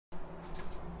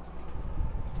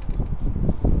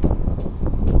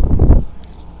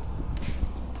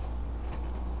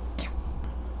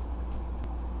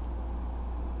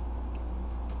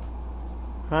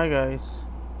Hi guys.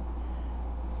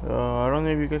 I don't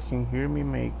know if you guys can hear me.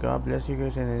 May God bless you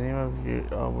guys in the name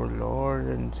of our Lord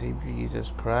and Savior Jesus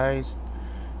Christ.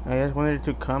 I just wanted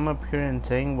to come up here and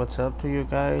saying what's up to you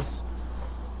guys.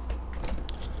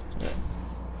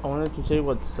 I wanted to say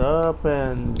what's up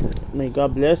and may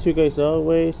God bless you guys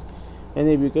always. And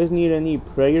if you guys need any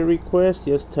prayer requests,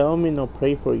 just tell me and I'll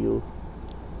pray for you.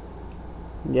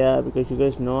 Yeah, because you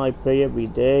guys know I pray every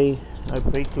day. I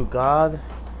pray to God.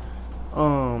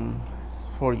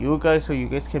 For you guys so you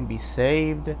guys can be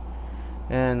saved.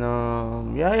 And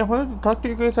yeah, I wanted to talk to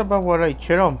you guys about what I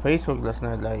shared on Facebook last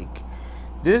night. Like,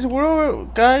 this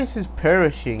world, guys, is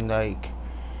perishing. Like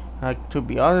to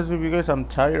be honest with you guys, I'm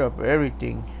tired of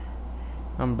everything.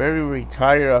 I'm very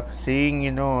tired of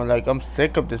seeing, like, I'm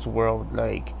sick of this world.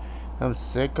 Like, I'm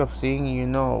sick of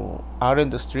seeing, out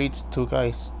in the streets,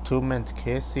 two men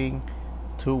kissing,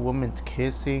 two women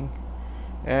kissing.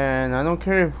 And I don't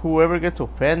care if whoever gets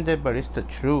offended, but it's the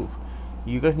truth.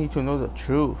 You guys need to know the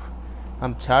truth.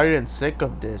 I'm tired and sick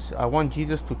of this. I want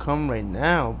Jesus to come right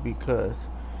now because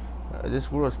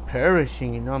this world is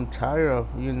perishing. I'm tired of,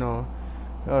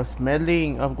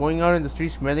 of going out in the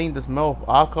street, smelling the smell of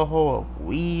alcohol, of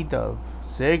weed, of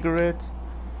cigarettes.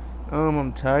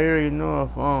 I'm tired,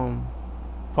 of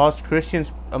false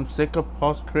Christians. I'm sick of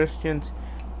false Christians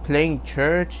playing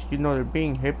church. They're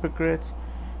being hypocrites.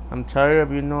 I'm tired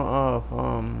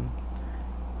of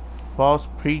false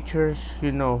preachers,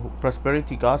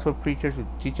 prosperity gospel preachers who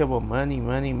teach about money,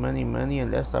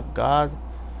 and less of God.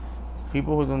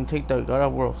 People who don't take the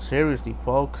God world seriously,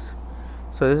 folks.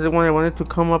 So this is when I wanted to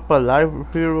come up alive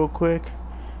here real quick,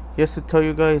 just to tell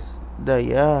you guys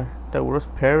that that world's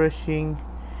perishing,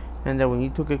 and that we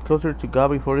need to get closer to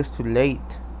God before it's too late.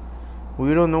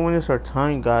 We don't know when it's our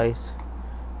time, guys.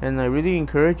 And I really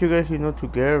encourage you guys, to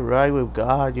get right with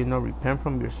God, repent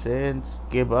from your sins,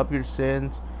 give up your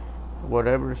sins,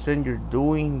 whatever sin you're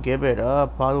doing, give it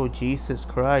up, follow Jesus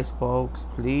Christ, folks,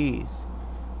 please,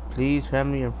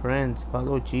 family and friends,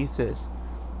 follow Jesus.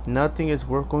 Nothing is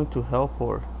worth going to hell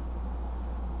for.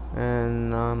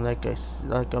 And like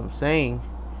I'm saying,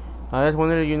 I just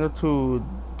wanted to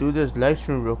do this live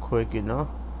stream real quick.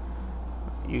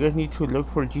 You guys need to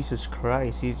look for Jesus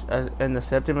Christ. And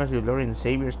accept Him as your Lord and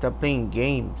Savior. Stop playing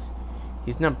games.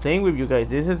 He's not playing with you guys.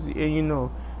 This is,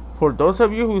 for those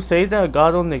of you who say that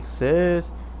God don't exist,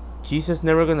 Jesus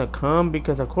never gonna come,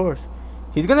 because of course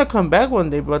He's gonna come back one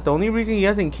day. But the only reason He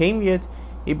hasn't came yet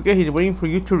is because He's waiting for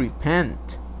you to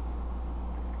repent.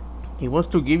 He wants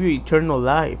to give you eternal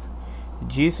life.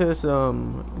 Jesus,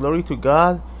 glory to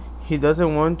God. He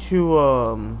doesn't want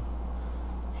you.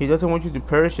 He doesn't want you to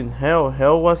perish in hell.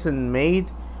 Hell wasn't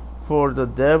made for the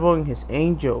devil and his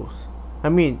angels. I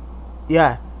mean,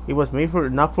 yeah, it was made for,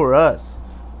 not for us,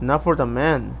 not for the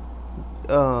man.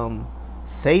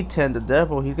 Satan, the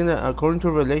devil, he's gonna, according to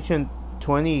Revelation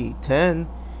 20:10,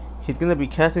 he's gonna be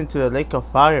cast into the lake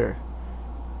of fire.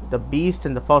 The beast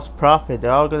and the false prophet,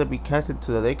 they're all gonna be cast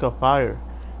into the lake of fire.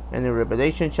 And in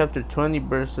Revelation chapter 20,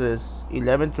 verses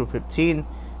 11 through 15,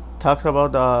 talks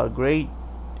about the great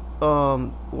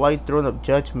white throne of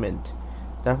judgment.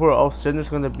 That's where all sinners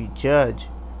gonna be judged.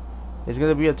 It's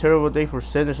gonna be a terrible day for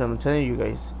sinners. I'm telling you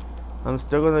guys. I'm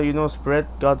still gonna spread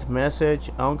God's message.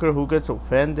 I don't care who gets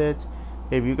offended.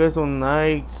 If you guys don't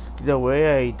like the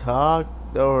way I talk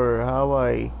or how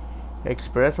I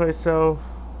express myself,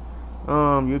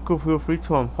 you could feel free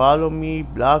to unfollow me,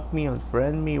 block me,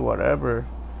 unfriend me, whatever.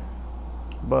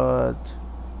 But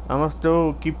I'm gonna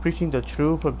still keep preaching the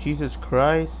truth of Jesus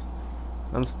Christ.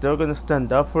 I'm still gonna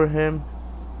stand up for Him.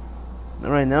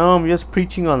 Right now I'm just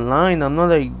preaching online. I'm not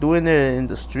like doing it in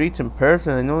the streets in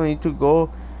person. I know I need to go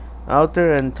out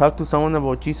there and talk to someone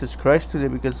about Jesus Christ today,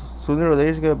 because sooner or later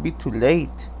it's gonna be too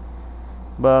late.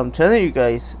 But I'm telling you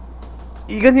guys,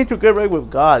 you guys need to get right with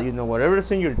God. Whatever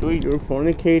sin you're doing, you're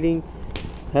fornicating,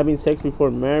 having sex before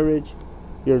marriage,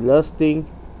 you're lusting,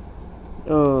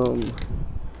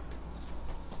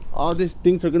 all these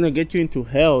things are gonna get you into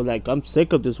hell. Like, I'm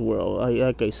sick of this world.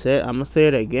 Like I said, I'm gonna say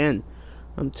it again.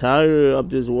 I'm tired of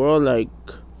this world. Like,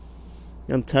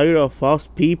 I'm tired of false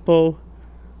people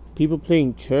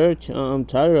playing church. I'm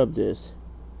tired of this.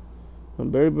 I'm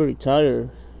very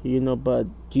tired. But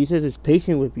Jesus is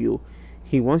patient with you.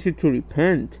 He wants you to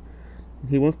repent.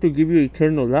 He wants to give you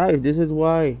eternal life. This is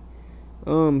why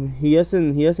he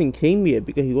hasn't came yet,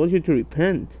 because He wants you to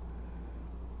repent.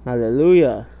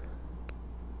 Hallelujah.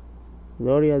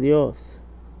 Gloria a Dios,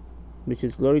 which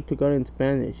is glory to God in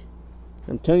Spanish.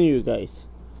 I'm telling you guys,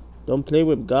 don't play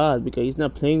with God, because He's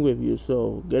not playing with you.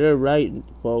 So get it right,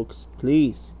 folks.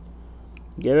 Please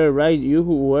get it right.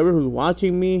 Whoever who's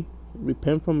watching me,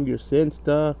 repent from your sin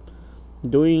stuff.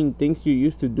 doing things you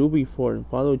used to do before and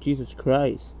follow Jesus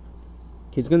Christ.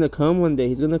 He's gonna come one day.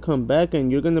 He's gonna come back,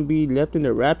 and you're gonna be left in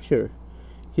the rapture.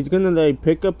 He's gonna like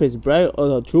pick up his bride. Or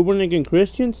the true born again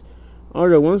Christians are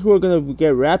the ones who are gonna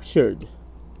get raptured.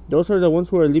 Those are the ones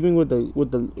who are living with the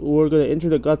who are gonna enter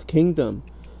the God's kingdom.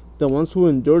 The ones who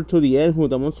endure to the end, who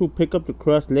the ones who pick up the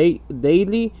cross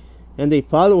daily, and they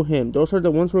follow Him. Those are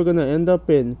the ones who are gonna end up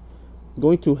in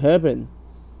going to heaven.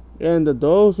 And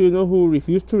those who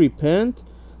refuse to repent,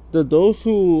 those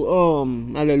who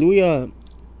hallelujah,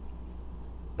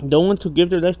 don't want to give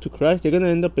their lives to Christ, they're gonna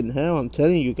end up in hell. I'm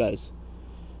telling you guys.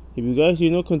 If you guys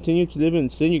continue to live in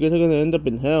sin, you guys are gonna end up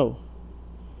in hell.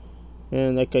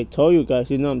 And like I told you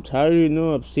guys, I'm tired,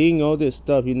 of seeing all this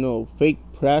stuff, fake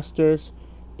pastors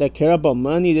that care about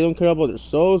money. They don't care about their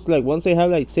souls. Like once they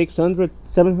have like 600,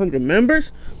 700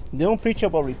 members, they don't preach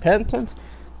about repentance.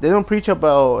 They don't preach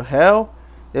about hell.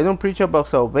 They don't preach about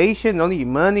salvation. Only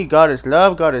money. God is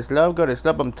love. God is love. God is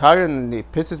love. I'm tired, and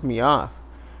it pisses me off.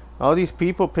 All these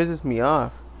people pisses me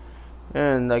off.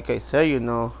 And like I say, I'm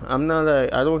not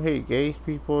like, I don't hate gay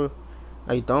people.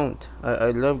 I don't.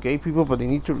 I love gay people, but they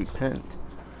need to repent.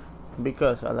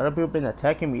 Because a lot of people have been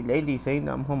attacking me lately, saying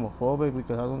that I'm homophobic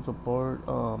because I don't support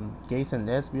gays and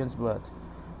lesbians. But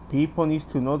people need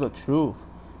to know the truth.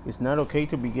 It's not okay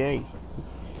to be gay.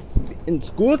 In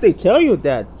schools they tell you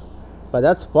that, but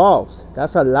that's false.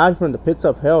 That's a lie from the pits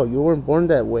of hell. You weren't born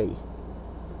that way.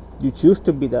 You choose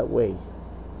to be that way.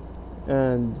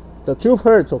 And the truth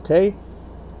hurts, okay?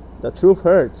 The truth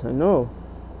hurts, I know.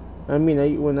 I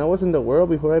mean, when I was in the world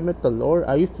before I met the Lord,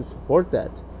 I used to support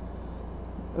that.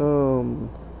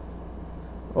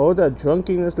 All that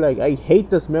drunkenness, like I hate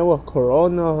the smell of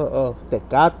Corona, of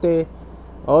Tecate,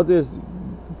 all this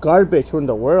garbage from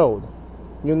the world.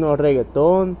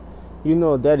 Reggaeton,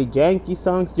 Daddy Yankee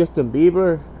songs, Justin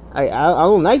Bieber. I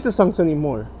don't like the songs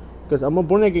anymore because I'm a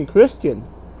born again Christian.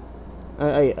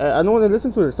 I don't want to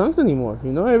listen to their songs anymore.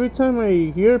 Every time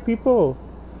I hear people,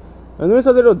 I know it's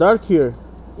a little dark here.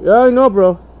 Yeah, I know,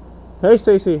 bro. Hey,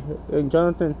 Stacy and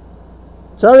Jonathan.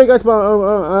 Sorry, guys,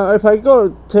 but if I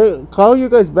call you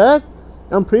guys back,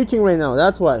 I'm preaching right now.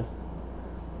 That's why.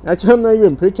 Actually, I'm not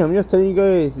even preaching. I'm just telling you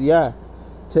guys, yeah.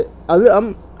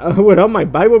 I'm without my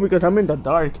Bible because I'm in the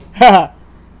dark.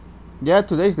 Yeah,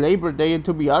 today's Labor Day, and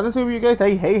to be honest with you guys,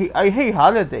 I hate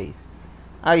holidays.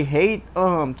 I hate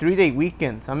 3-day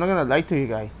weekends. I'm not gonna lie to you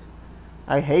guys.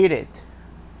 I hate it.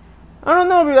 I don't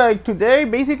know, like today,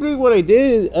 basically what I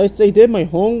did, I did my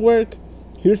homework,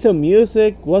 hear some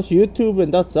music, watch YouTube,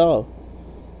 and that's all.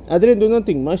 I didn't do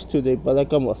nothing much today, but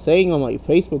like I was saying on my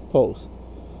Facebook post,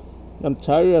 I'm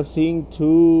tired of seeing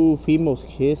two females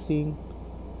kissing.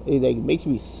 It like makes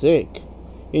me sick.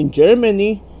 In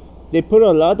Germany, they put a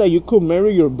law that you could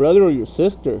marry your brother or your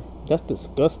sister. That's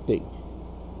disgusting.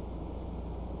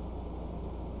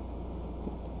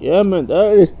 Yeah, man,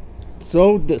 that is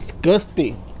so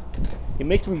disgusting. It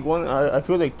makes me want. I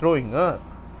feel like throwing up.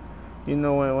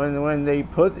 When they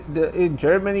put in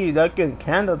Germany, like in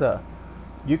Canada,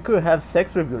 you could have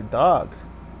sex with your dogs.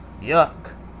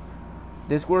 Yuck.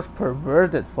 This was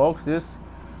perverted, folks.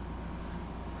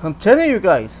 I'm telling you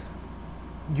guys,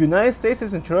 United States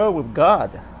is in trouble with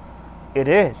God. It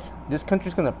is. This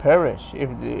country's gonna perish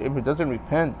if it doesn't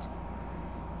repent.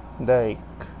 Like,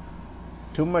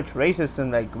 too much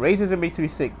racism. Like, racism makes me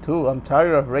sick too. I'm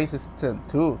tired of racism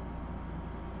too.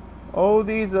 All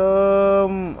these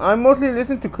I mostly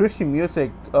listen to Christian music,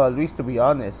 Luis, to be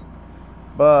honest.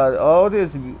 But all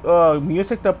this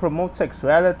music that promotes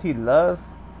sexuality, lust,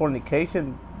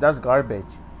 fornication, that's garbage.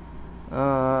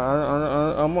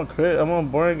 I'm a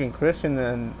born again Christian,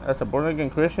 and as a born again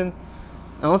Christian,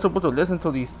 I'm not supposed to listen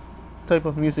to these type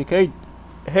of music.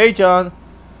 Hey, John.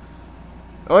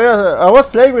 Oh yeah, I was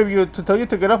playing with you to tell you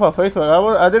to get off of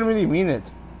Facebook. I didn't really mean it.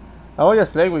 I was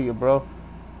just playing with you, bro.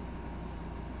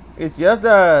 It's just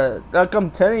that, like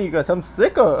I'm telling you guys, I'm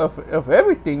sick of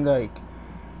everything. Like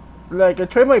I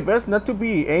try my best not to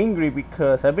be angry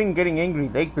because I've been getting angry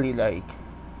lately.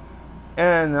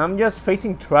 And I'm just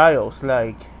facing trials.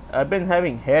 Like, I've been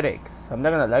having headaches. I'm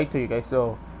not gonna lie to you guys.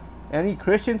 So, any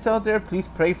Christians out there, please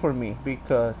pray for me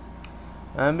because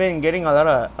I've been getting a lot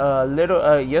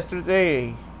of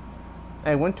yesterday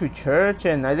I went to church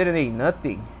and I didn't eat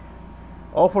nothing.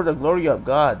 All for the glory of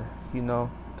God,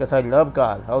 because I love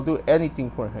God. I'll do anything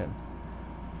for Him.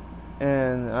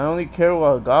 And I only care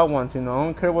what God wants, I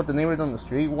don't care what the neighbors on the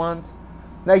street wants.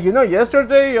 Like,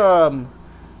 yesterday,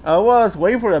 I was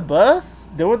waiting for a bus.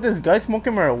 There was this guy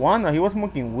smoking marijuana. He was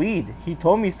smoking weed. He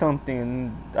told me something,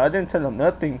 and I didn't tell him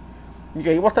nothing.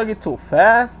 He was talking too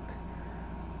fast.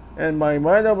 And my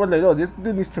mind was like, oh, this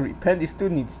dude needs to repent. This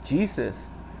dude needs Jesus.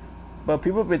 But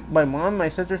people, my mom, my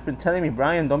sister's been telling me,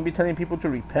 Brian, don't be telling people to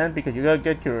repent because you gotta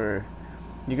get,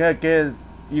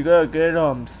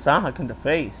 sock in the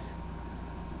face.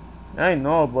 I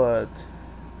know, but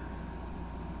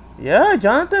yeah,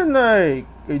 Jonathan, like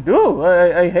I do.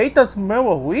 I hate the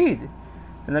smell of weed,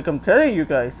 and like I'm telling you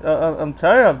guys, I'm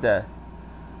tired of that.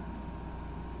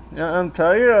 Yeah, I'm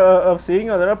tired of seeing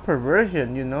a lot of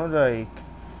perversion. You know,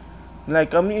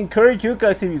 like I'm encourage you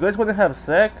guys, if you guys want to have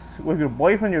sex with your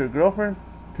boyfriend or your girlfriend,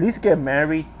 please get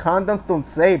married. Condoms don't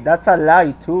save. That's a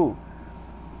lie too.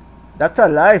 That's a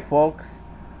lie, folks.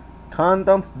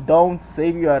 Condoms don't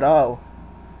save you at all.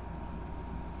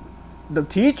 The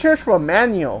teachers from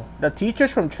Manual, the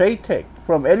teachers from Trade Tech,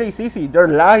 from LACC, they're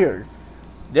liars.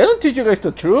 They don't teach you guys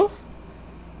the truth.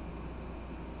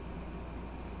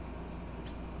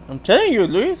 I'm telling you,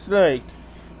 Luis, like,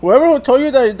 whoever will tell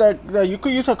you that you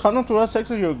could use a condom to have sex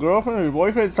with your girlfriend or your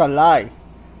boyfriend, it's a lie.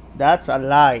 That's a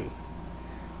lie.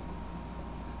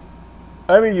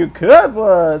 I mean, you could,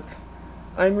 but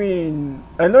I mean,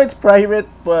 I know it's private,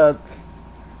 but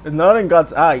not in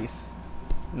God's eyes.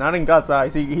 Not in God's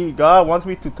eyes. God wants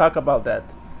me to talk about that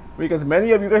because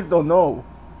many of you guys don't know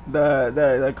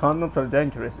the condoms are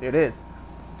dangerous. It is.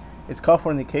 It's called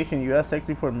fornication. You have sex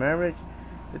before marriage.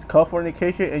 It's called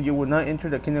fornication, and you will not enter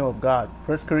the kingdom of God.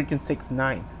 1 Corinthians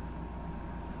 6:9.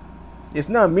 It's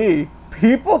not me.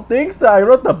 People think that I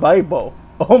wrote the Bible.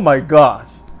 Oh my gosh.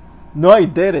 No, I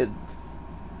didn't.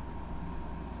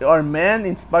 Our man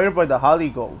inspired by the Holy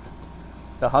Ghost.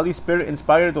 The Holy Spirit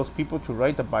inspired those people to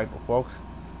write the Bible, folks.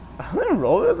 I didn't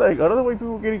wrote it. Like, I don't know why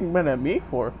people are getting mad at me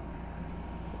for.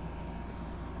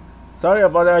 Sorry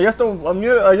about that. I just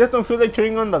don't feel like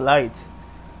turning on the lights.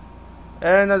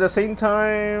 And at the same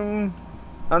time,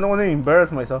 I don't want to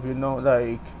embarrass myself, you know,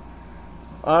 like,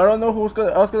 I don't know who's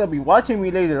else gonna be watching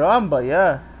me later on, but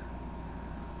yeah.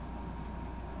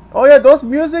 Oh yeah, those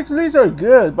music lists are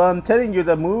good, but I'm telling you,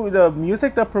 the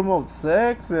music that promotes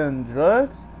sex and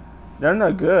drugs, they're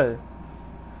not good.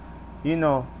 You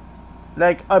know,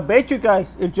 like, I bet you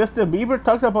guys, if Justin Bieber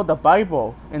talks about the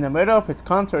Bible in the middle of his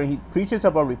concert and he preaches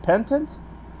about repentance,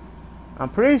 I'm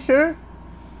pretty sure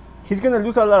he's gonna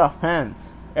lose a lot of fans.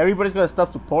 Everybody's gonna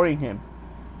stop supporting him.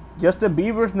 Justin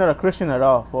Bieber's not a Christian at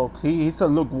all, folks. He's a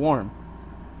lukewarm.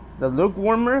 The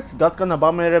lukewarmers, God's gonna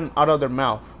vomit them out of their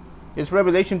mouth. It's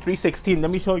Revelation 3:16.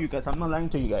 Let me show you guys. I'm not lying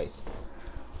to you guys.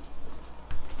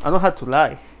 I don't have to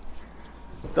lie.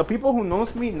 The people who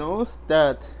knows me knows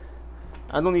that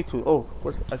I don't need to. Oh,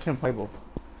 I can't Bible.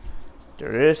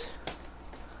 There is.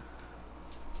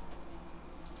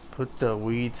 Put the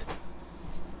weeds.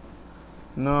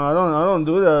 No, I don't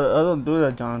do that. I don't do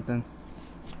that, Jonathan.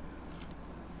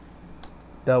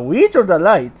 The weeds or the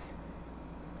lights?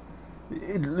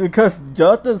 Because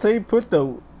Jonathan said put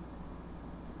the.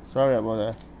 Sorry about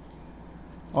that.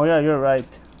 Oh yeah, you're right.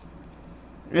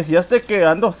 It's just que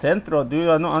ando centro, dude.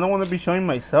 I don't want to be showing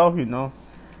myself, you know.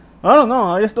 I don't know.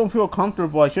 I just don't feel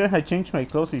comfortable. I should have changed my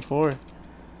clothes before.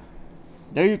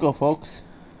 There you go, folks.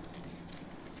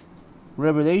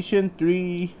 Revelation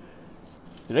 3.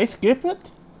 Did I skip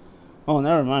it? Oh,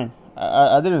 never mind.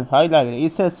 I didn't highlight it.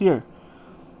 It says here,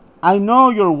 I know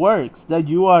your works, that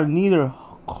you are neither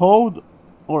cold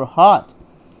or hot.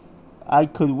 I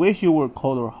could wish you were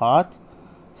cold or hot.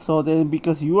 So then,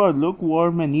 because you are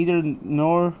lukewarm and neither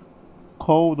nor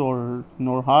cold or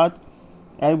nor hot,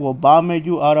 I will vomit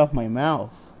you out of my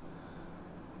mouth.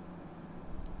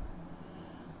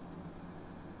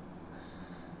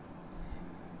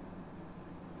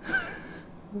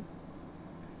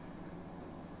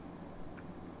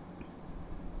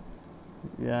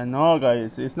 Yeah, no,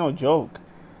 guys, it's no joke.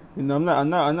 You know, I'm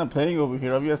not playing over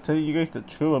here. I'm just telling you guys the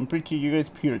truth. I'm preaching you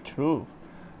guys pure truth.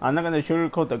 I'm not gonna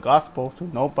sugarcoat the gospel to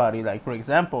nobody. Like, for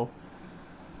example,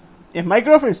 if my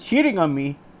girlfriend's cheating on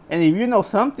me, and if you know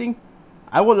something,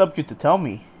 I would love you to tell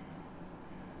me.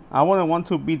 I wouldn't want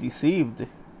to be deceived.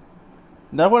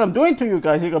 That's what I'm doing to you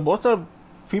guys. Because most of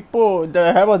people that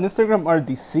I have on Instagram are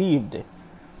deceived.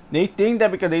 They think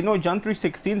that because they know John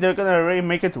 3:16, they're gonna already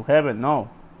make it to heaven. No.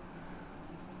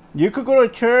 You could go to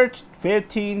church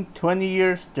 15, 20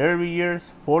 years, 30 years,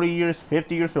 40 years,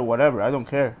 50 years, or whatever. I don't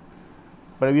care.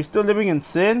 But if you're still living in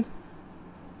sin,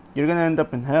 you're gonna end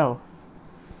up in hell.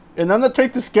 And I'm not trying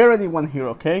to scare anyone here,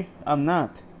 okay? I'm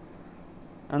not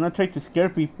trying to scare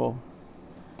people.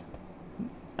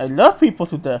 I love people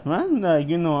to death, man. Like,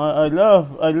 you know, I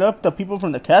love the people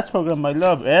from the CATS program. I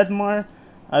love Edmar.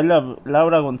 I love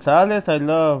Laura Gonzalez. I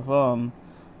love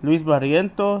Luis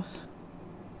Barrientos.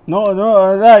 No,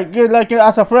 like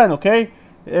as a friend, okay?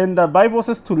 And the Bible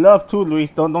says to love too, Luis.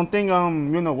 Don't think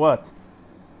you know what.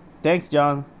 Thanks,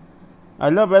 John. I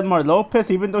love Edmar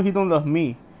Lopez, even though he don't love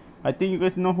me. I think you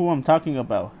guys know who I'm talking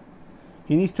about.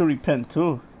 He needs to repent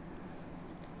too.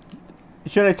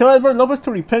 Should I tell Edmar Lopez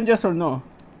to repent, yes or no?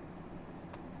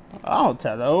 I'll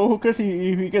tell him. Who cares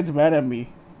if he gets mad at me?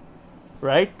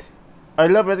 Right? I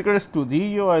love Edgar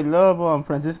Estudillo. I love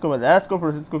Francisco Velasco,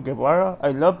 Francisco Guevara.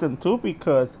 I love them too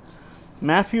because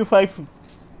Matthew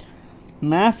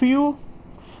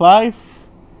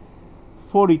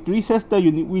 5:43 says that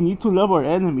we need to love our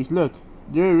enemies. Look,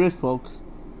 there it is, folks.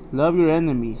 Love your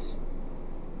enemies.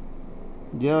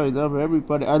 Yeah, I love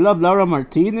everybody. I love Laura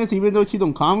Martinez, even though she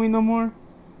don't call me no more.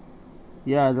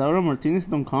 Yeah, Laura Martinez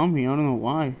don't call me. I don't know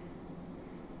why.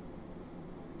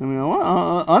 I mean,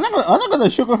 I'm not gonna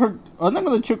sugarcoat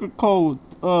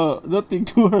nothing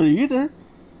to her either.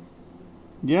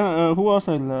 Yeah, who else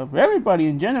I love? Everybody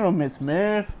in general. Miss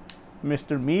Smith,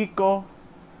 Mr. Miko,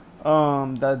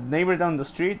 that neighbor down the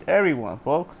street. Everyone,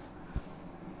 folks.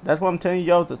 That's why I'm telling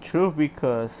y'all the truth,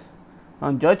 because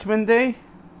on Judgment Day,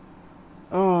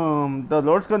 the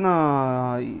Lord's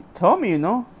gonna tell me, you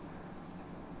know.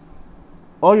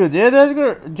 Oh, you did,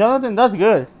 Edgar? Jonathan, that's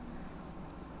good.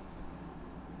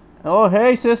 Oh,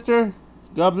 hey, sister.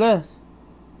 God bless.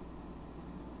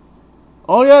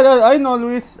 Oh, yeah, I know,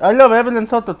 Luis. I love Evelyn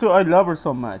Soto, too. I love her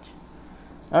so much.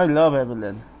 I love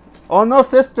Evelyn. Oh, no,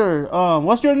 sister.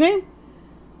 What's your name?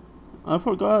 I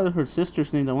forgot her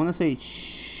sister's name. I want to say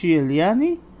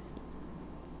Shiliani?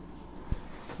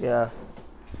 Yeah.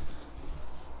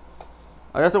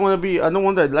 I just don't want to be... I don't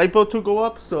want the light bulb to go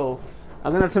up, so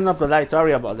I'm going to turn up the light.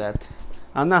 Sorry about that.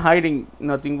 I'm not hiding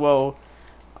nothing. Well,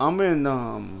 I'm in,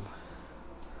 I'm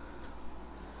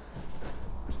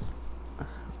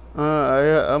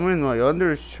in my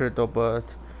undershirt though, but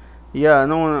yeah, I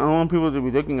don't want people to be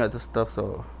looking at the stuff,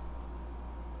 so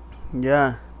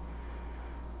yeah.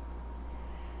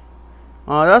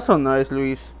 Oh, that's so nice,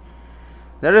 Luis.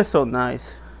 That is so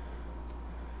nice.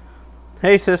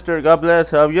 Hey, sister, God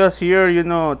bless. I'm just here, you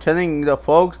know, telling the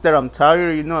folks that I'm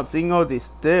tired, you know, of seeing all these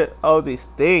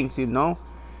things, you know.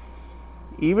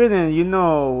 Even in, you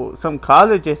know, some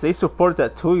colleges, they support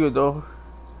that too, you know.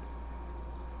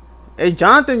 Hey,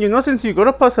 Jonathan, you know, since you go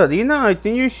to Pasadena, I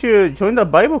think you should join the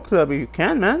Bible club if you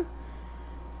can, man.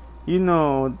 You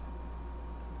know,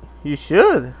 you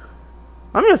should.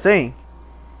 I'm just saying.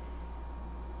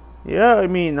 Yeah, I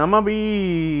mean, I'm gonna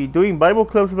be doing Bible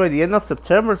clubs by the end of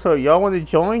September, so y'all want to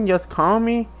join, just call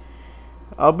me.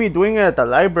 I'll be doing it at the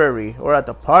library or at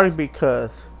the park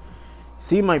because,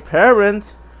 see, my parents,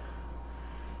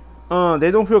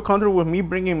 they don't feel comfortable with me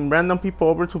bringing random people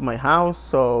over to my house,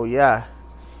 so yeah.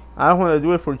 I want to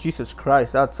do it for Jesus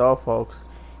Christ, that's all, folks.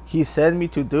 He sent me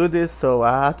to do this, so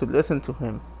I have to listen to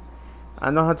him. I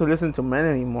don't have to listen to men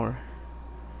anymore.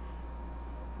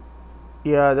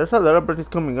 Yeah, there's a lot of birthdays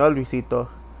coming up, Luisito.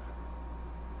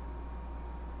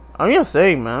 I'm just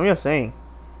saying, man. I'm just saying,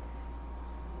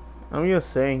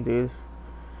 dude.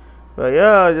 But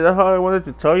yeah, that's how I wanted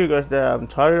to tell you guys that I'm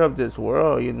tired of this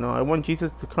world, you know. I want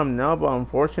Jesus to come now, but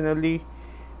unfortunately,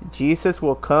 Jesus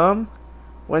will come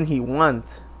when he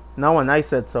wants. Not when I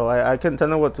said so. I can't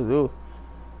tell him what to do.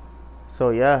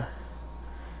 So yeah.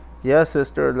 Yeah,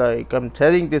 sister, like, I'm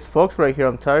telling these folks right here,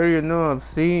 I'm tired, you know, I'm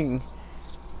seeing,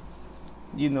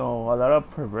 you know, a lot of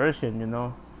perversion, you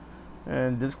know.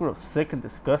 And this world's sick and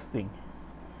disgusting.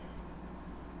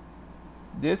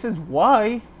 This is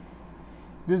why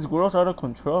this world's out of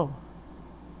control.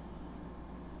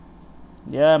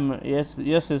 Yeah, yes,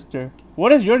 sister.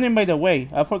 What is your name, by the way?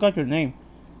 I forgot your name,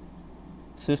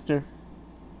 sister.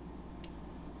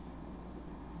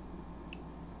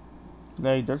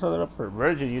 Like, there's a lot of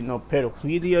perversion, you know,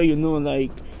 pedophilia, you know,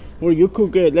 like, where you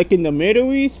could get, like, in the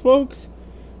Middle East, folks,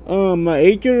 my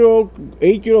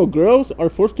 8-year-old girls are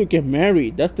forced to get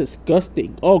married. That's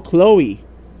disgusting. Oh, Chloe.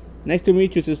 Nice to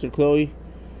meet you, sister Chloe.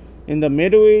 In the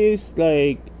Middle East,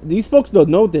 like, these folks don't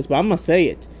know this, but I'm gonna say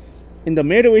it. In the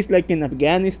Middle East, like in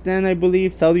Afghanistan, I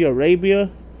believe, Saudi Arabia,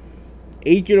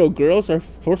 8-year-old girls are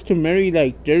forced to marry,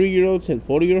 like, 30-year-olds and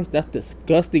 40-year-olds. That's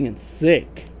disgusting and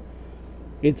sick.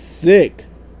 It's sick.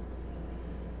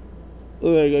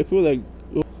 Like, I feel like,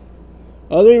 I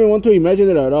don't even want to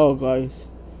imagine it at all, guys.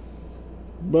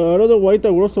 But I don't know why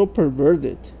the world's so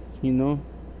perverted, you know.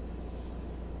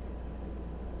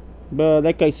 But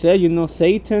like I said, you know,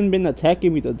 Satan been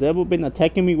attacking me, the devil been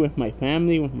attacking me with my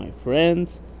family, with my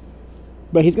friends.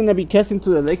 But he's gonna be cast into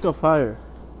the lake of fire.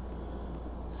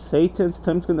 Satan's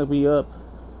time's gonna be up.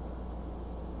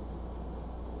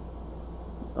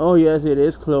 Oh yes, it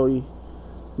is, Chloe.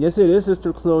 Yes, it is,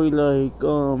 sister Chloe. Like,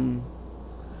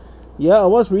 yeah, I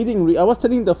was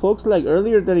telling the folks, like,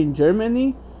 earlier that in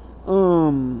Germany,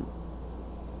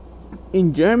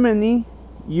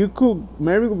 You could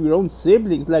marry with your own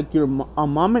siblings, like a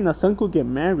mom and a son could get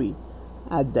married.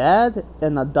 A dad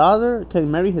and a daughter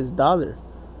can marry his daughter.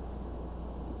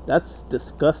 That's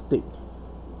disgusting.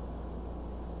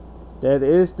 That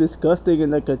is disgusting,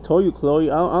 and like I told you,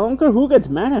 Chloe, I don't care who gets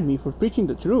mad at me for preaching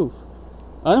the truth.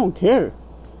 I don't care.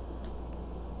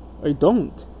 I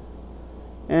don't.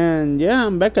 And yeah,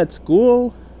 I'm back at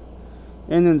school.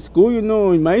 And in school,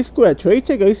 in my school at Trade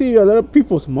Tech, I see a lot of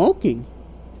people smoking.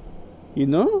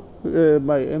 In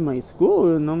my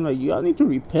school, and I'm like, y'all need to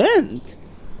repent.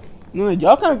 Like,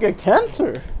 y'all gonna get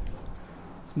cancer.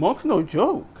 Smoke's no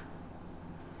joke.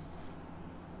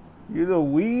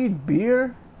 Weed,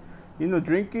 beer,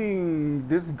 drinking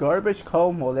this garbage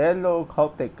called Modelo,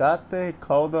 called Tecate,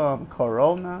 called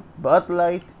Corona, Bud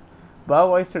Light,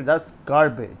 Budweiser. That's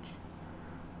garbage.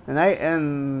 And I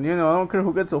don't care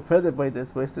who gets offended by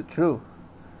this, but it's the truth.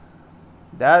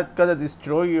 That's gonna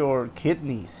destroy your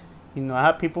kidneys. I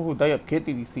have people who die of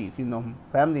kidney disease.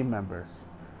 Family members.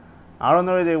 I don't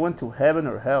know if they went to heaven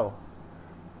or hell.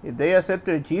 If they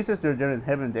accepted Jesus, they're there in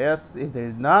heaven. If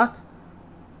they're not,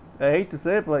 I hate to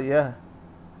say it, but yeah.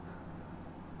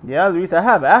 Yeah, Luis, I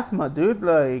have asthma, dude.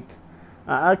 Like,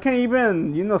 I can't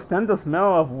even, stand the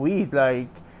smell of weed. Like,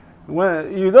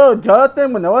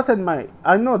 Jonathan, when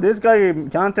I know this guy,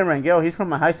 Jonathan Rangel, he's from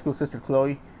my high school, Sister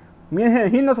Chloe. Me and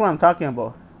him, he knows what I'm talking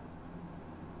about.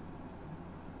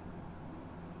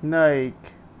 Like,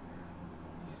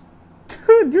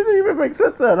 dude, you don't even make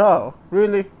sense at all.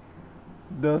 Really?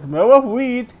 The smell of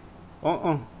weed?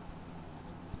 Nah,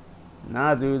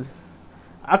 dude.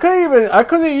 I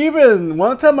couldn't even,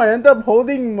 one time I ended up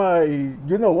holding I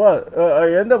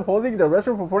ended up holding the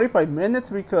restroom for 45 minutes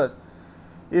because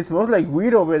it smells like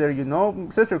weed over there,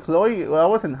 Sister Chloe, when I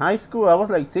was in high school, I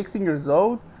was like 16 years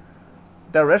old.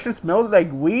 The restroom smelled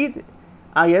like weed.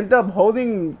 I ended up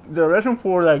holding the restroom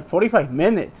for like 45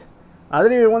 minutes. I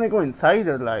didn't even want to go inside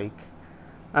there, like.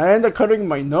 I ended up covering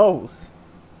my nose.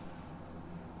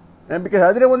 And because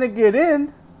I didn't want to get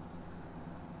in,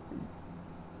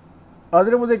 I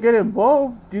didn't want to get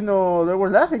involved, they were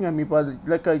laughing at me. But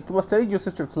like I was telling you,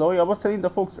 Sister Chloe, I was telling the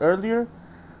folks earlier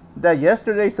that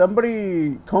yesterday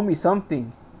somebody told me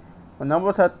something. When I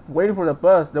was waiting for the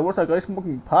bus, there was a guy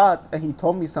smoking pot, and he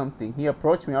told me something. He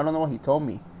approached me. I don't know what he told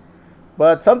me.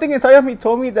 But something inside of me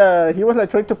told me that he was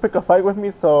like trying to pick a fight with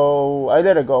me, so I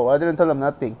let it go. I didn't tell him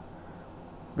nothing.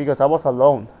 Because I was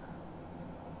alone.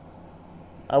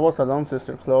 I was alone,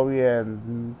 Sister Chloe,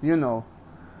 and,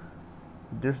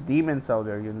 there's demons out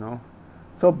there,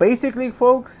 So basically,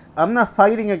 folks, I'm not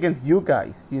fighting against you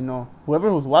guys, Whoever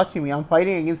who's watching me, I'm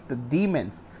fighting against the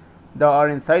demons that are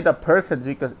inside the persons,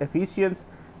 because Ephesians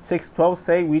 6:12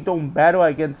 say we don't battle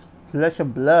against flesh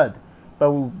and blood,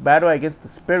 but we battle against the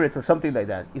spirits or something like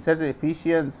that. It says in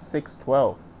Ephesians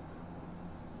 6:12.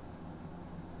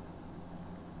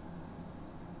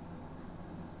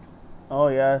 Oh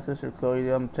yeah, Sister Chloe,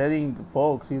 I'm telling the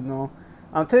folks, I'm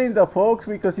telling the folks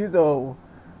because,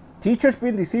 teachers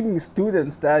been deceiving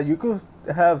students that you could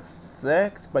have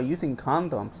sex by using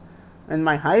condoms. In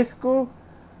my high school,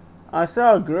 I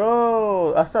saw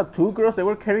two girls, they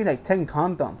were carrying like 10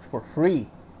 condoms for free.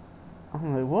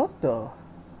 I'm like, what the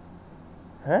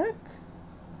heck?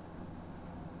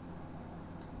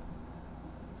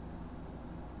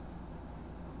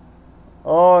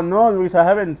 Oh no, Luis, I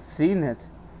haven't seen it.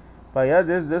 But yeah,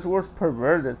 this world's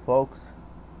perverted, folks.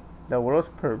 The world's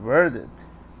perverted.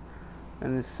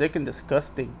 And it's sick and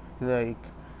disgusting. Like,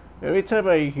 every time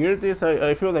I hear this,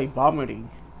 I feel like vomiting.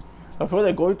 I feel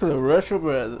like going to the restroom,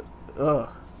 but, ugh.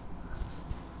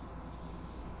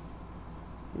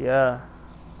 Yeah.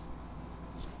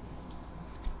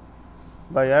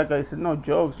 But yeah, guys, it's no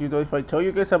jokes. If I tell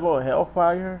you guys about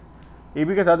hellfire, it's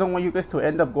because I don't want you guys to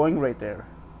end up going right there.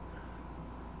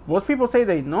 Most people say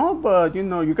they know, but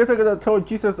you guys are gonna tell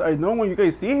Jesus, I know, when you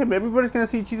guys see him. Everybody's gonna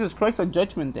see Jesus Christ on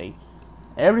Judgment Day.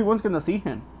 Everyone's gonna see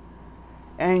him.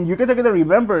 And you guys are gonna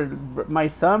remember, my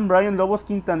son Brian Lobos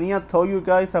Quintanilla told you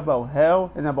guys about hell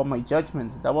and about my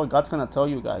judgments. That's what God's gonna tell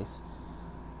you guys.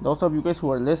 Those of you guys who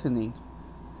are listening.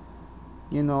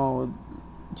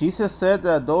 Jesus said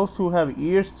that those who have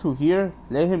ears to hear,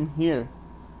 let him hear.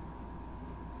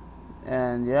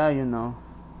 And yeah,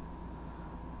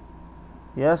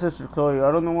 Yeah, Sister Chloe, I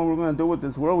don't know what we're going to do with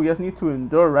this world. We just need to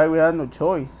endure, right? We have no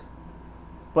choice.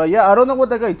 But yeah, I don't know what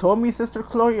that guy told me, Sister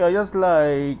Chloe. I just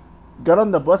got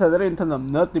on the bus. I didn't tell him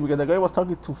nothing because the guy was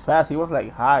talking too fast. He was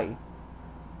like high.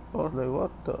 I was like,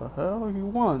 what the hell he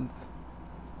wants?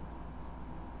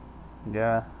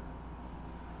 Yeah.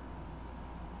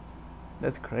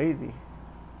 That's crazy.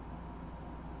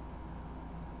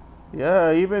 Yeah,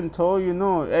 I even told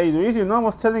hey Luis, I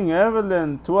was telling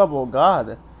Evelyn too about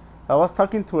God. I was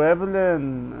talking to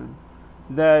Evelyn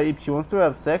that if she wants to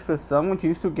have sex with someone, she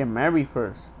needs to get married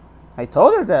first. I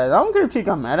told her that. I don't care if she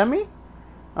got mad at me.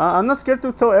 I'm not scared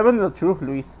to tell Evelyn the truth,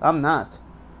 Luis. I'm not.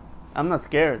 I'm not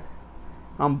scared.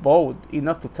 I'm bold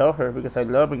enough to tell her because I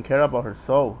love and care about her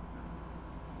soul.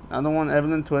 I don't want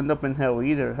Evelyn to end up in hell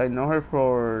either. I know her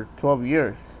for 12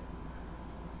 years.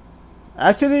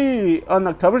 Actually, on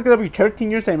October it's gonna be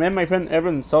 13 years I met my friend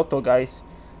Evelyn Soto, guys.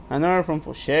 I know her from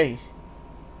Poche.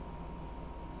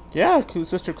 Yeah,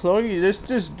 Sister Chloe, there's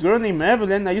this girl named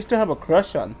Evelyn I used to have a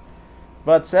crush on.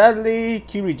 But sadly,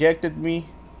 she rejected me.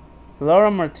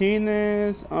 Laura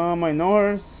Martinez, I know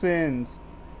her since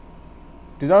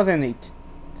 2008.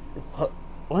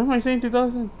 What am I saying,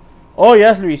 2000? Oh,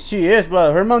 yes, Luis, she is,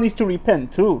 but her mom needs to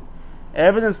repent too.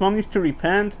 Evelyn's mom needs to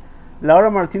repent. Laura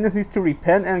Martinez needs to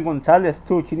repent, and Gonzalez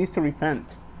too. She needs to repent.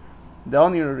 They all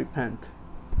need to repent.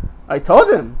 I told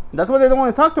them. That's why they don't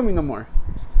want to talk to me no more.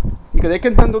 Because they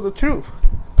can handle the truth.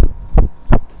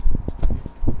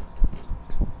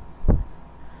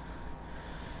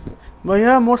 But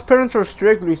yeah, most parents are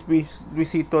strict,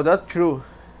 Luisito. That's true.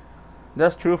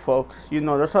 That's true, folks.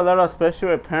 There's a lot of special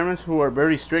ed parents who are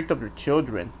very strict of their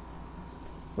children.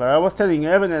 But I was telling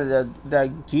Evan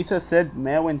that Jesus said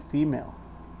male and female.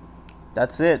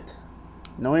 That's it.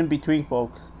 No in between,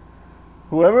 folks.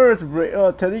 Whoever is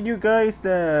telling you guys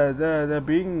that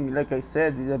being, like I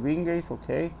said, that being gay is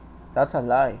okay, that's a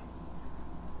lie.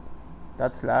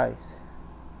 That's lies.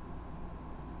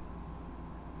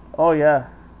 Oh yeah.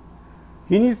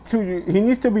 He needs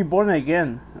to be born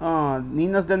again.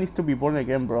 Nina's dad needs to be born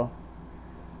again, bro.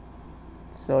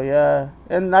 So yeah,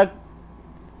 and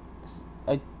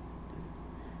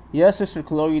yeah, Sister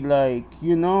Chloe,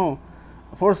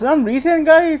 for some reason,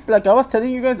 guys, like I was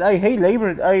telling you guys, I hate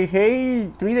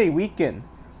 3-day weekend.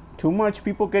 Too much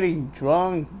people getting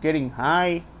drunk, getting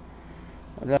high.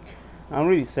 Like, I'm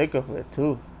really sick of it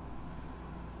too.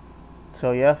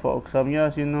 So yeah, folks, I'm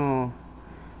just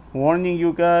warning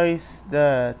you guys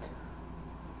that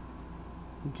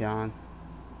John.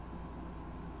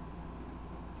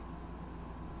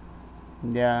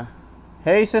 Yeah.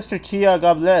 Hey, Sister Chia,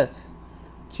 God bless.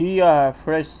 Chia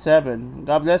Fresh 7.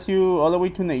 God bless you all the way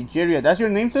to Nigeria. That's your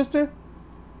name, sister?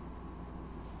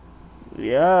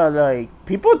 Yeah, like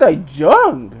people die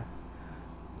young.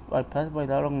 I passed by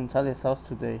Laura Gonzalez's house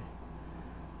today.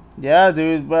 Yeah,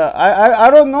 dude, but I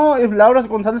don't know if Laura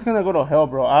Gonzalez gonna go to hell,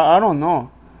 bro. I don't know.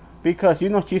 Because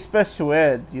she's special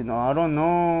ed, I don't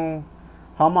know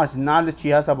how much knowledge she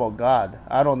has about God.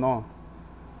 I don't know.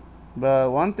 But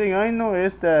one thing I know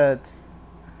is that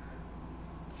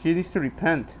she needs to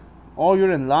repent. Oh,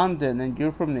 you're in London and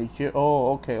you're from Nigeria.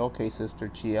 Oh, okay, Sister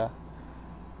Chia.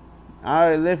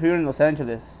 I live here in Los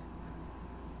Angeles.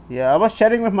 Yeah, I was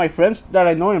chatting with my friends that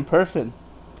I know in person.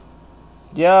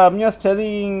 Yeah, I'm just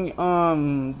telling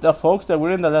the folks that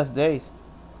we're in the last days.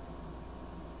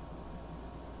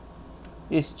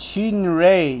 It's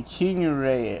Chinray.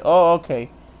 Oh,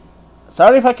 okay.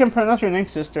 Sorry if I can pronounce your name,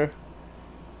 sister.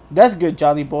 That's good,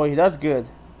 Johnny boy. That's good.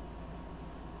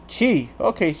 Chi.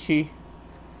 Okay, Chi.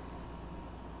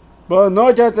 But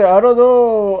no, Jate, I don't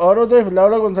know if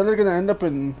Laura Gonzalez is gonna end up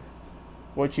in...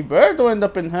 Well, she better don't end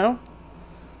up in hell.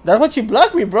 That's what she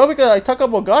blocked me, bro, because I talk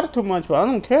about God too much, but I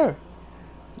don't care.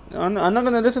 I'm not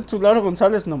gonna listen to Laura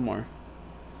Gonzalez no more.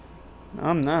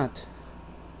 I'm not.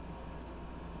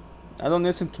 I don't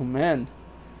listen to men.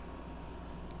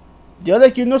 Yeah,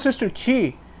 like Sister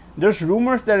Chi, there's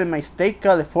rumors that in my state,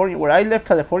 California, where I live,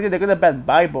 California, they're gonna ban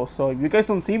Bible. So if you guys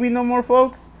don't see me no more,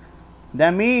 folks,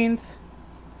 that means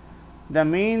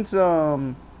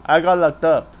I got locked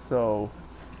up. So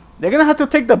they're gonna have to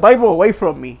take the Bible away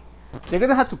from me. They're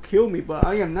gonna have to kill me, but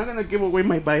I am not gonna give away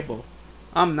my Bible.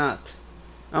 I'm not.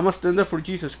 I'm gonna stand up for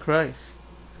Jesus Christ.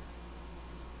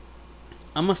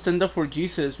 I'm gonna stand up for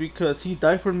Jesus because he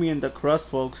died for me in the cross,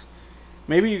 folks.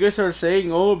 Maybe you guys are saying,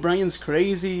 oh, Brian's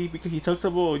crazy because he talks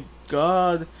about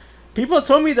God. People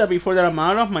told me that before, that I'm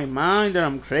out of my mind, that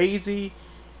I'm crazy.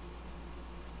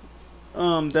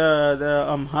 That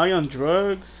I'm high on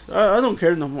drugs. I don't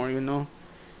care no more,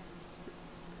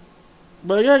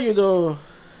 But yeah,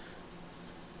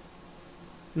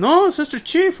 no, Sister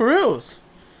Chi, for reals.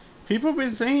 People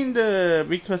been saying that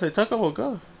because I talk about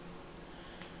God.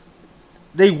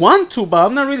 They want to, but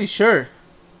I'm not really sure.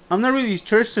 I'm not really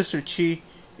sure, Sister Chi,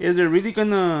 if they're really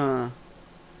gonna...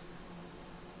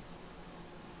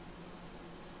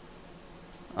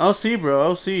 I'll see, bro.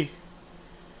 I'll see.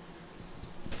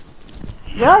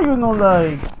 Yeah,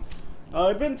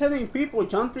 I've been telling people,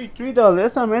 John 3:3, that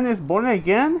unless a man is born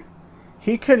again,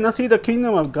 he cannot see the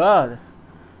kingdom of God.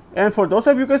 And for those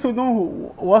of you guys who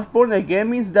know what born again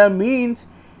means, that means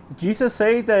Jesus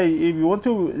said that if you want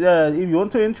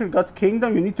to enter God's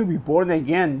kingdom, you need to be born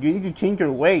again. You need to change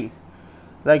your ways.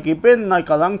 Like, it's been like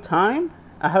a long time.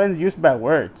 I haven't used bad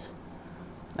words.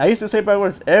 I used to say bad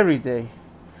words every day.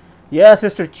 Yeah,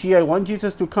 Sister Chi, I want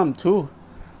Jesus to come too.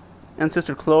 And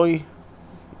Sister Chloe,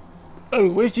 I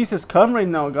wish Jesus come right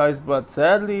now, guys, but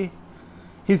sadly,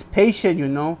 he's patient, you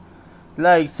know.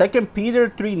 Like 2 Peter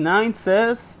 3:9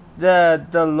 says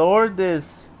that the Lord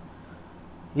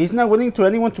he's not willing to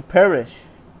anyone to perish.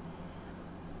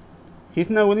 He's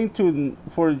not willing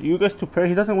for you guys to perish.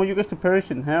 He doesn't want you guys to perish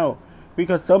in hell.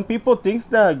 Because some people think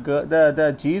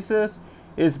that Jesus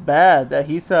is bad, that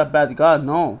he's a bad God.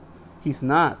 No, he's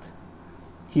not.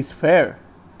 He's fair.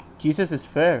 Jesus is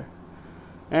fair.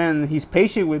 And he's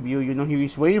patient with you, you know.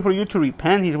 He's waiting for you to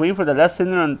repent. He's waiting for the last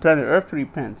sinner on planet Earth to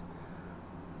repent.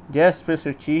 Yes,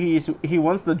 Mr. Chi, he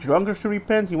wants the drunkards to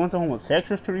repent. He wants the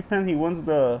homosexuals to repent. He wants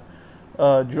the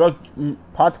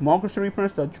pot smokers to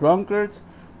repent, the drunkards,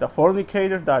 the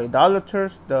fornicators, the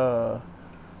idolaters, the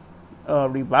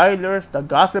revilers, the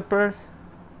gossipers.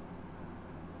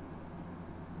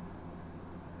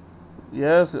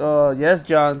 Yes, yes,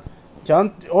 John.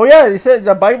 Oh yeah, he said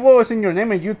the Bible is in your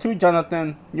name, and you too,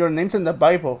 Jonathan. Your name's in the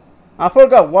Bible. I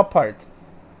forgot what part.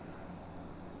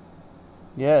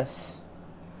 Yes.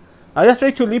 I just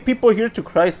try to lead people here to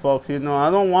Christ, folks. You know,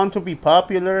 I don't want to be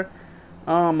popular.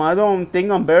 I don't think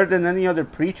I'm better than any other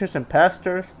preachers and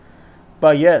pastors.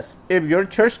 But yes, if your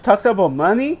church talks about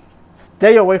money,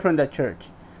 stay away from that church.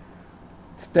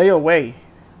 Stay away.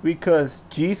 Because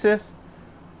Jesus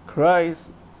Christ,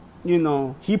 you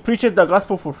know, he preaches the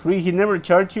gospel for free. He never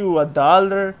charged you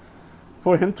 $1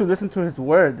 for him to listen to his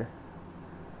word.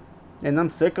 And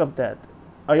I'm sick of that.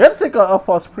 I am sick of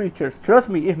false preachers. Trust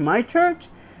me, if my church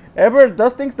ever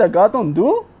does things that God don't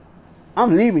do,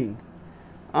 I'm leaving.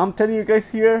 I'm telling you guys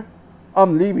here,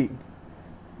 I'm leaving.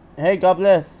 Hey, God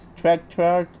bless. Track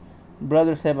chart,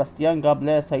 Brother Sebastian, God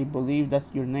bless. I believe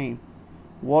that's your name.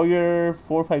 Warrior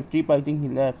 453, but I think he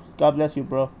left. God bless you,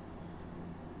 bro.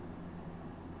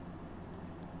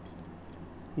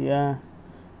 Yeah.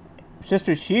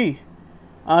 Sister She,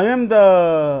 I am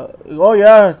the... Oh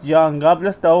yeah, John, God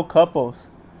bless the old couples.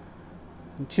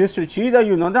 Sister Cheetah,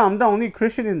 you know that I'm the only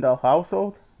Christian in the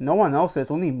household. No one else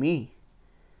is, only me.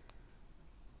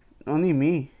 Only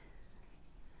me.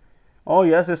 Oh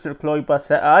yeah, Sister Chloe, but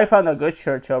I found a good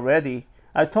church already.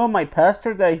 I told my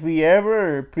pastor that if he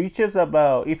ever preaches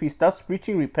about, if he stops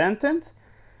preaching repentance,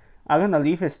 I'm gonna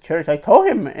leave his church. I told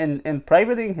him in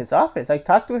private in his office. I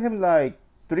talked to him like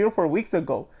 3 or 4 weeks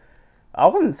ago. I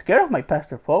wasn't scared of my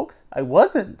pastor, folks. I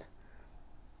wasn't.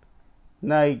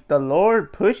 Like, the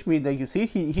Lord pushed me. That, you see,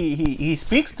 he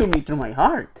speaks to me through my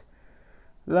heart.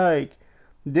 Like,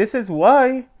 this is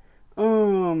why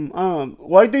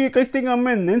why do you guys think I'm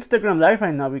in Instagram Live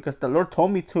right now? Because the Lord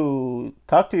told me to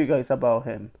talk to you guys about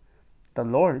him. The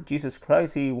Lord, Jesus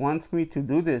Christ, he wants me to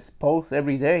do this post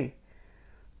every day.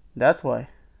 That's why.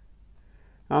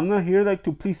 I'm not here like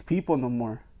to please people no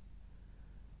more.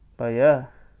 But yeah.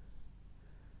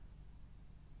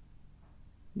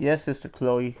 Yes, Sister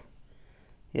Chloe.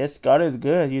 Yes, God is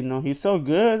good, you know. He's so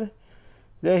good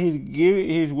that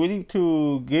he's willing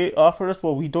to offer us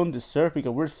what we don't deserve,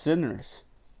 because we're sinners.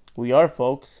 We are,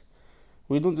 folks.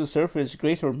 We don't deserve his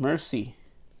grace or mercy.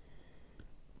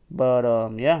 But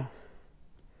yeah.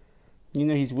 You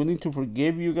know, he's willing to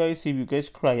forgive you guys if you guys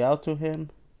cry out to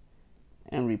him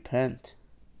and repent.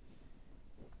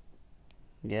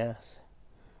 Yes.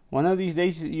 One of these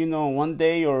days, you know, one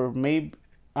day, or maybe,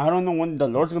 I don't know when the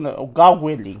Lord's gonna, oh, God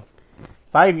willing,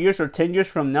 5 years or 10 years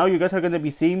from now, you guys are gonna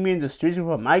be seeing me in the streets with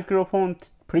a microphone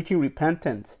preaching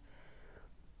repentance.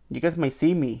 You guys might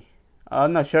see me.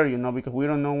 I'm not sure, you know, because we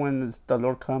don't know when the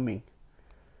Lord coming.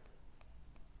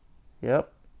 Yep.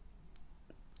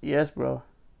 Yes, bro.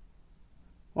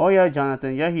 Oh yeah,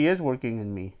 Jonathan. Yeah, he is working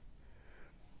in me.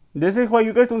 This is why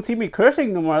you guys don't see me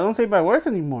cursing no more. I don't say bad words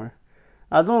anymore.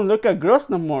 I don't look at girls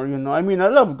no more, you know. I mean, I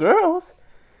love girls,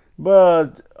 but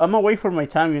I'm gonna wait for my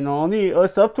time, you know. Only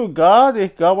it's up to God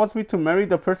if God wants me to marry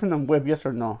the person I'm with, yes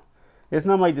or no. It's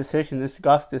not my decision, it's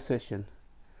God's decision.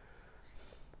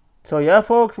 So yeah,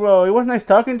 folks, well, it was nice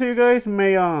talking to you guys.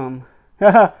 May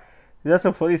that's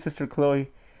so funny, Sister Chloe.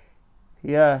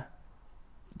 Yeah.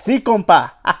 Sí,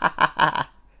 compa.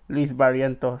 Luis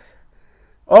Barrientos.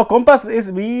 Oh, compas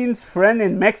means friend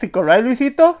in Mexico, right,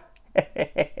 Luisito?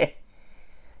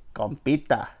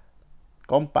 Compita.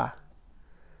 Compa.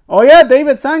 Oh yeah,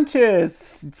 David Sanchez.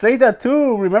 Say that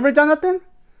too. Remember, Jonathan?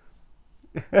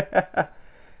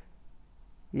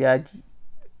 Yeah.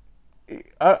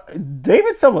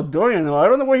 David Salvadorian. I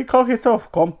don't know why you call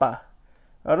himself compa.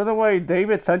 I don't know why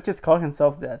David Sanchez called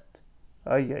himself that.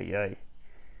 Ay, ay, ay.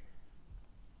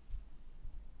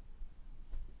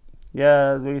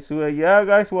 Yeah, Luis. Yeah,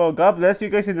 guys. Well, God bless you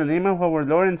guys in the name of our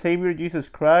Lord and Savior Jesus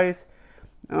Christ.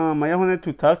 I just wanted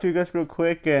to talk to you guys real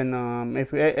quick, and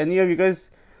if any of you guys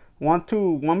want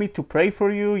me to pray for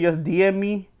you, just DM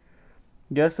me.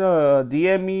 Just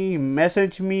DM me,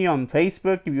 message me on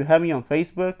Facebook if you have me on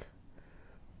Facebook.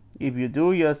 If you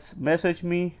do, just message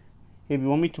me if you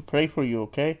want me to pray for you.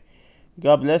 Okay.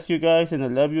 God bless you guys, and I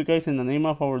love you guys in the name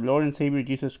of our Lord and Savior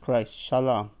Jesus Christ.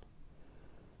 Shalom.